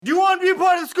want to be a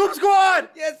part of the Scuba Squad?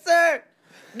 Yes, sir.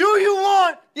 Do you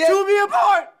want to be a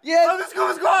part of the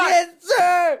Scuba Squad? Yes,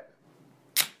 sir.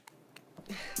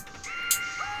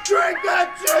 Drink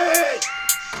that shit!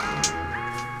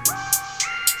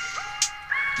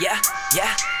 Yeah,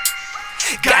 yeah.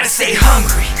 Gotta stay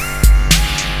hungry.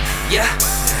 Yeah.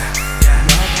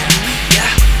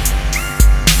 Yeah.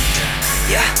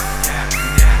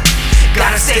 Yeah.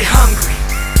 Gotta stay hungry.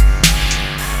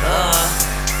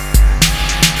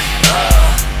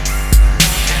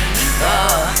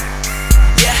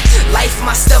 Yeah. Life in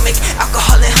my stomach,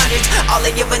 alcohol in hundreds. All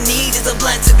I ever need is a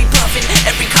blunt to be puffing.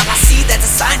 Every cop I see, that's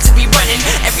a sign to be running.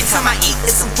 Every time I eat,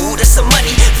 it's some food or some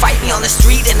money. Fight me on the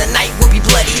street and the night will be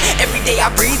bloody. Every day I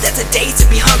breathe, that's a day to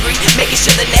be hungry. Making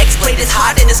sure the next plate is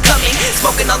hot and it's coming.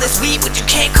 Smoking all this weed, but you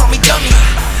can't call me dummy.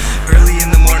 Early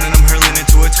in the morning, I'm hurling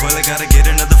into a toilet. Gotta get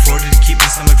another 40 to keep my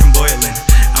stomach from boiling.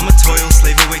 I'm a toil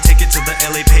slave away, take it to the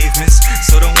LA pavements.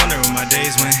 So don't wonder where my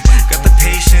days went. Got the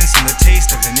patience and the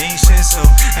taste of the nation. So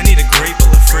I need a grape full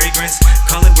of fragrance.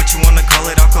 Call it what you wanna call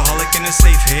it, alcoholic in a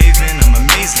safe haven. I'm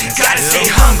amazing and Gotta still stay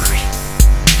hungry.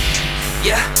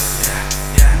 Yeah.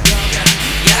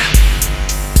 Yeah.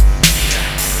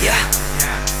 Yeah.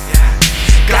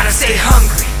 Gotta stay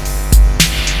hungry.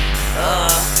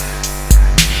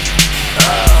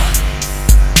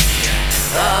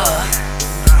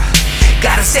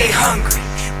 Gotta stay hungry.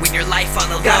 When your life on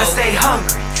the low. Gotta stay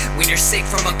hungry. When you're sick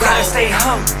from a cold. Gotta stay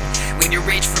hungry. When you're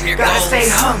rich from your Gotta goals. stay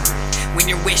hungry. When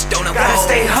your wish don't evolve. Gotta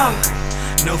stay hungry.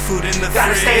 no food in the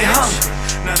Gotta fridge. stay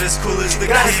hungry. Not as cool as the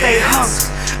Gotta kids. stay hungry.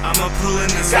 I'ma pull in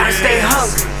the Gotta stay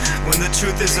hungry. when the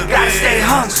truth is a Gotta bitch. stay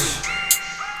hungry.